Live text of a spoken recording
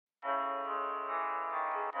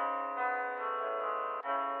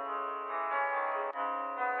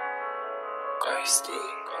Ghosty.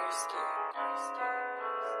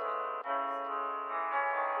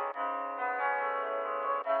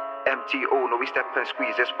 MTO, no we step and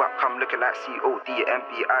squeeze, this back come looking like COD,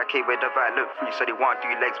 MBIK where the violent free, so they want to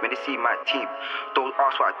do legs when they see my team. Don't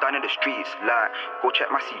ask what I done in the streets, like, go check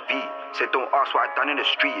my CV. Said don't ask what I done in the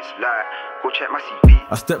streets, like, go check my CV.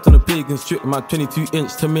 I stepped on a pagan strip, my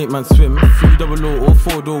 22-inch to make man swim. 300 or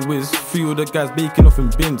 4-door whiz, 3 of the guys baking off in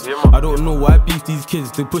bins. I don't know why I beef these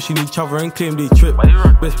kids, they pushing each other and claim they trip.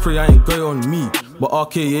 Best pray I ain't got it on me, but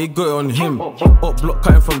RKA got it on him. Op block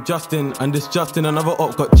cutting from Justin, and this Justin another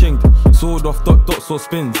op got chinged. Sword off dots or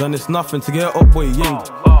spins, and it's nothing to get up boy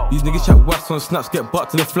yinged. These niggas chat wax on snaps, get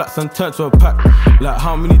bucked in the flats and turn to a pack. Like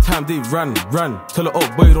how many times they ran, tell the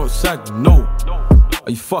up boy don't sag, no. Are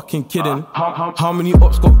you fucking kidding? How many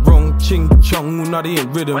ops got wrong? Ching chong, now they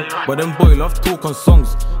ain't rhythm. But them boy love talk on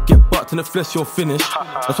songs. Get bucked in the flesh, you're finished.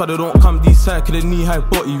 That's why they don't come these side, cause the knee-high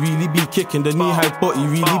body really be kicking. The knee-high body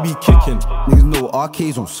really be kicking. Niggas know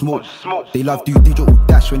arcades on smoke. They love do digital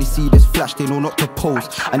dash when they see this flash, they know not to pose.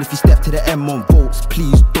 And if you step to the M on volts,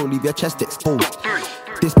 please don't leave your chest exposed.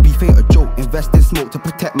 This beef ain't a joke, invest in smoke to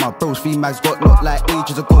protect my bros. 3 mags got locked like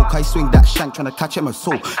ages ago, I swing that shank tryna catch him a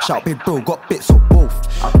soul. Shout big bro, got bits of both.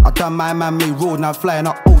 I done my man made road, now I'm flying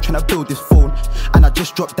up old tryna build this phone. And I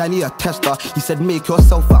just dropped Danny a tester, he said make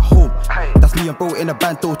yourself at home. That's me and bro in a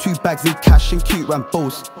bando, 2 bags in cash and cute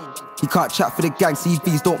Rambos. He can't chat for the gang,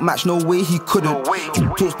 CVs don't match, no way he couldn't. He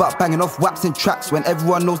talks about banging off waps and tracks when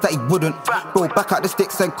everyone knows that he wouldn't. Bro, back out the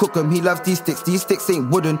sticks and cook 'em, he loves these sticks ain't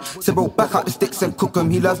wooden. Say bro, back out the sticks and cook 'em,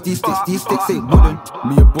 he loves these sticks ain't wooden.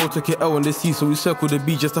 Me and bro took it L on the C, so we circled the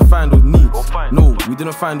B just to find those needs. No, we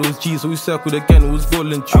didn't find those G's, so we circled again, it was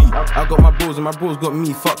voluntary. I got my bros and my bros got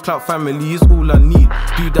me, fuck clout family is all I need.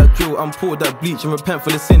 Do that drill and pour that bleach and repent for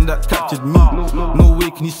the sin that captured me. No way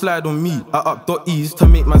can you slide on me, I up .ease to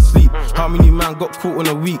make man sleep. How many man got caught on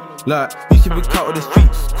a week? Like, you should be cut of the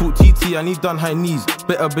streets. Caught TT and he done high knees.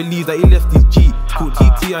 Better believe that he left his G. Caught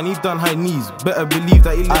TT and he done high knees. Better believe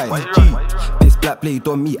that he left his G. This black blade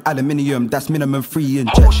on me, aluminium, that's minimum 3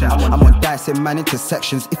 injections. I'm on dicing man into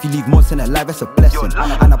sections. If you leave Monson alive, it's a blessing.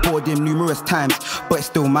 And I bought him numerous times, but it's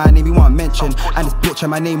still my name he want mention. And this bitch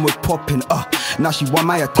and my name was popping, now she want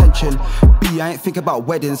my attention. B, I ain't think about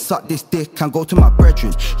weddings, suck this dick and go to my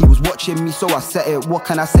brethren. He was watching me, so I set it. What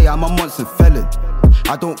can I say? I'm a Monson felon.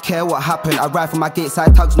 I don't care what happened, I ride from my gate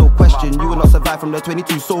side tags, no question. You will not survive from the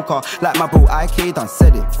 22 soaker, like my bro IK done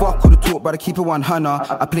said it. Fuck with the talk, brother, keep it 100.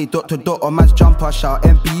 I play dot to dot on man's jumper, shout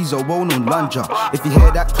MP's a well-known lunger. If you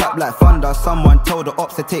hear that clap like thunder, someone tell the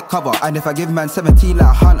ops to take cover. And if I give man 17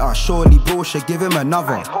 like Hunter, surely bro should give him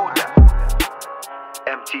another.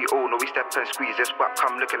 MTO, no we step and squeeze, this back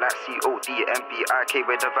come looking like COD, MBIK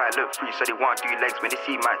where the violent free, so they want to do legs when they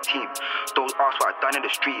see my team. Don't ask what I done in the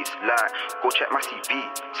streets, like, go check my CV.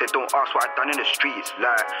 Said don't ask what I done in the streets,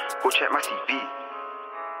 like, go check my CV.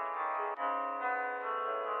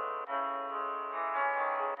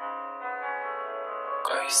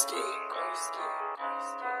 Ghosty.